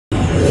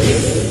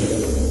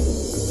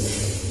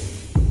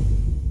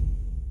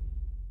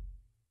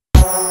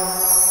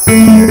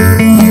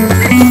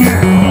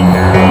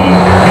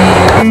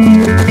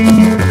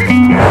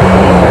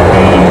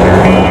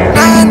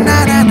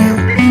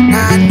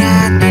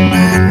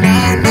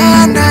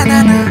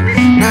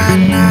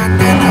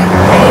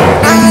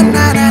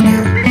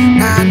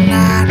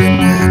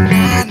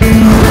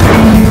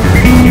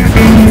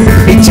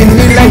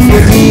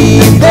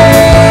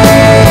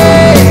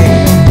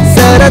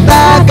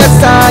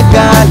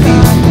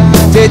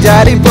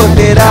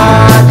జారిపోతే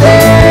రాదే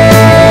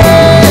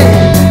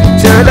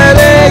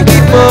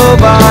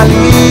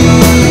చెలరేగిపోవాలి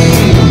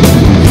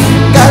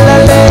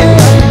కలలే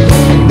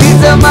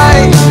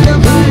నిజమై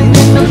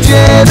నిన్ను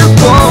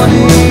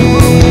చేరుకొని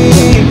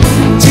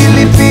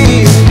చిలిపి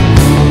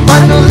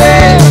మనులే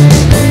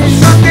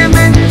శృతి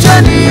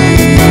మించని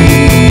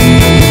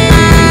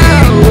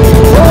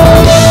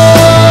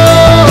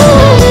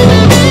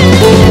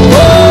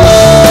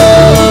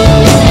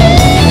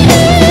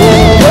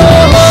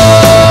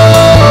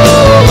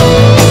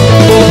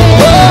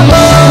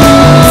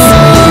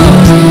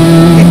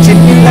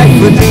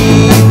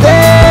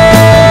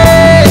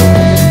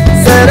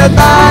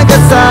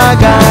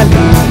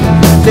సాగాలి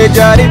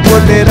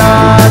జారిపోతే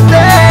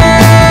రాతే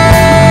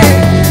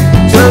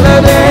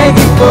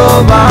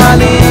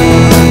చెలరేగిపోవాలి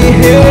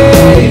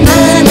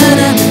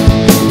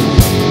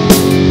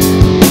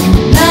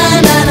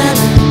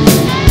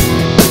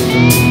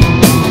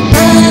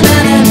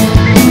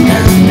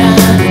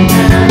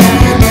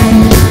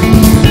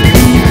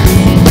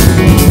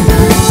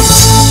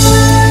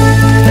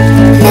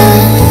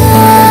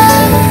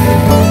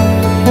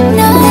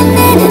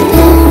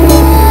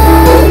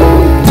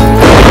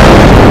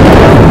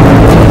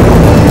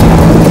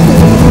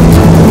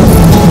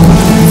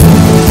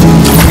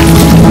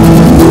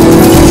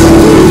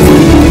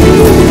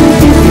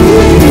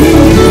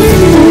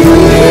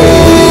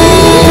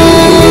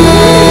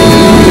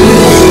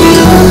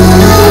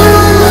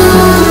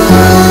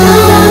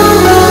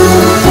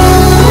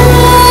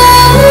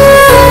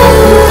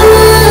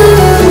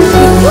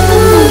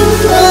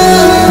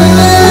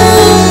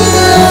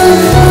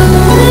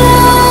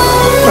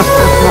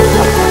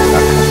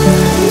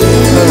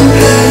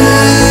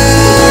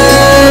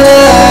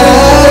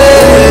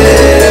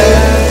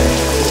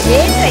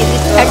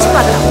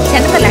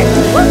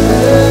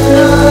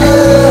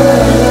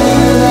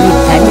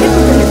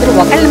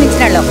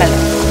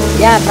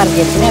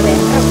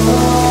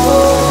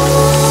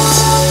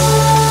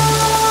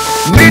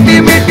मीठी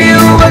मीठी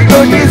उम्र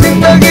छोटी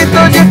जिंदगी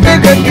तो जितने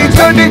घर की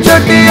छोटी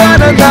छोटी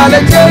आनंदाल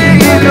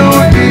चाहिए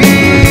लूटी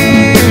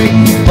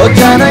ओ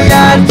जानो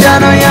यार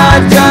जानो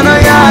यार जानो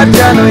यार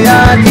जानो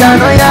यार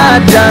जानो यार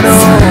जानो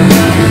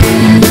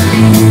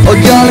ओ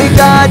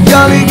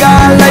jolly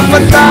ga like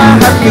pata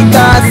happy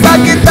ga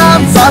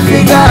sakitam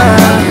sakiga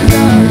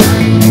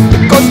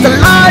because the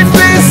life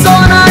is so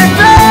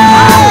nice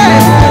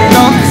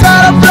don't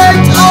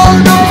celebrate all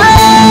the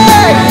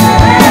way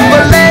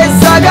bole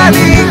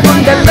sagali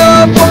kundalo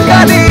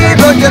pokali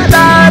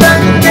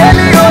rojaran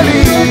geli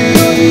holi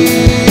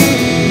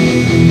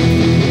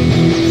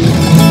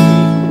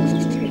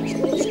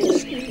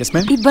yes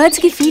ma'am ee birds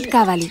ki feed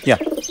kavali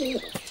yeah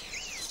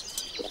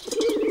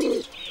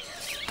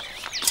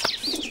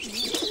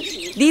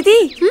దీది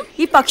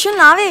ఈ పక్షులు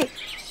నావే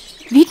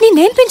వీటిని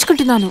నేను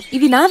పెంచుకుంటున్నాను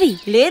ఇవి నావి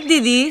లేదు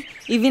దీది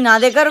ఇవి నా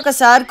దగ్గర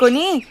ఒకసారి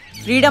కొని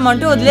ఫ్రీడమ్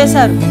అంటూ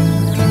వదిలేశారు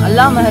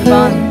అల్లా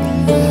మెహర్బాన్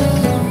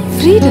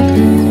ఫ్రీడమ్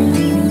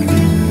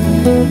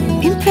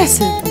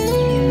ఇంప్రెసివ్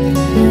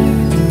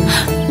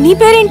నీ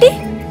పేరేంటి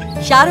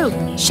షారూక్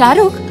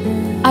షారూక్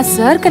ఆ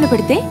సార్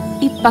కనపడితే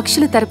ఈ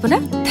పక్షుల తరపున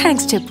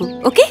థ్యాంక్స్ చెప్పు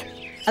ఓకే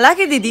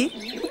అలాగే దీది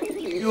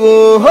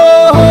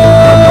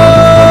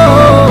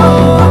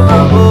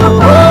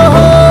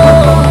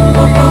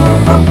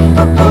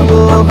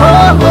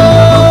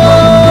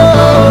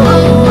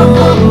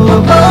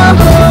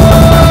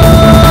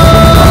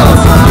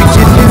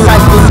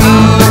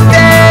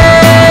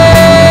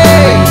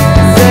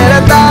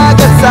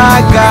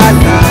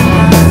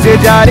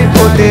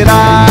జారిపోతే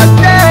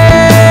రాతే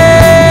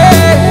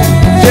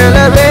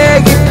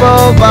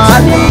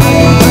చెలరేగిపోవాలి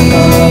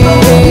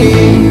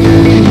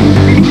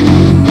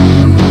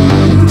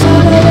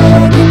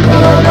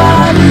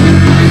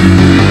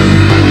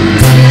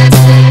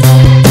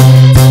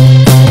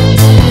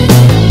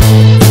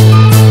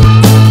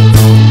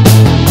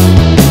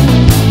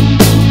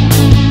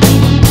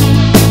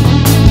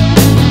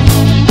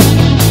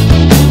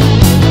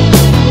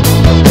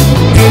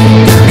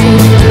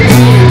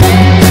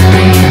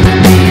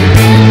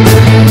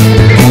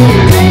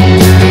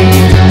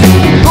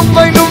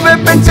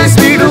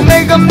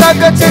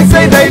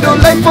చేసే రైడు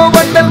లైఫ్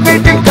వండర్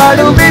మీటింగ్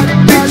కాడు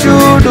విప్పి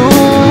చూడు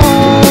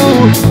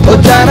ఓ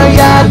జానో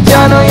యార్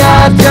జానో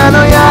యార్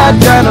జానో యార్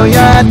జానో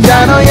యార్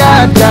జానో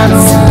యార్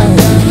జానో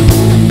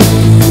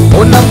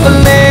ओ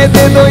नंबले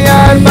दे दो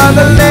यार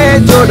बादले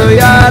जोड़ो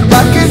यार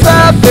बाकी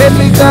सब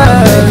बेली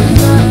कर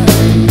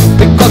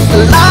because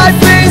the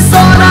life is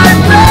so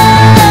nice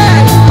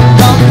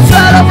come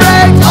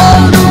celebrate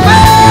all the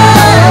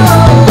way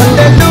when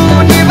they do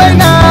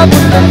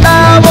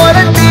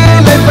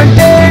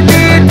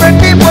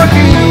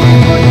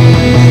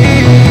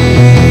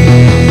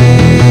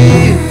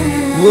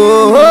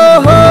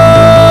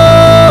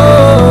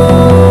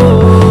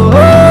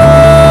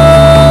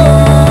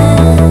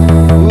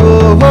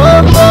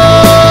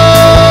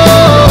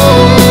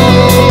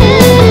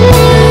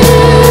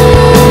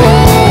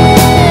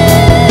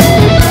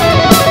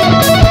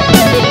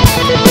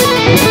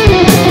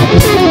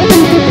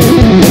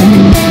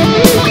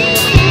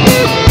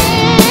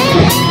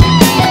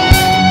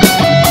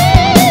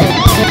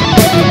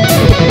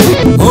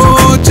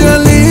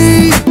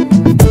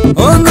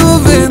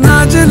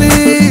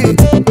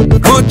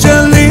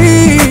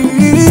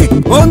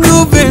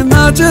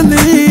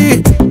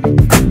చెల్లి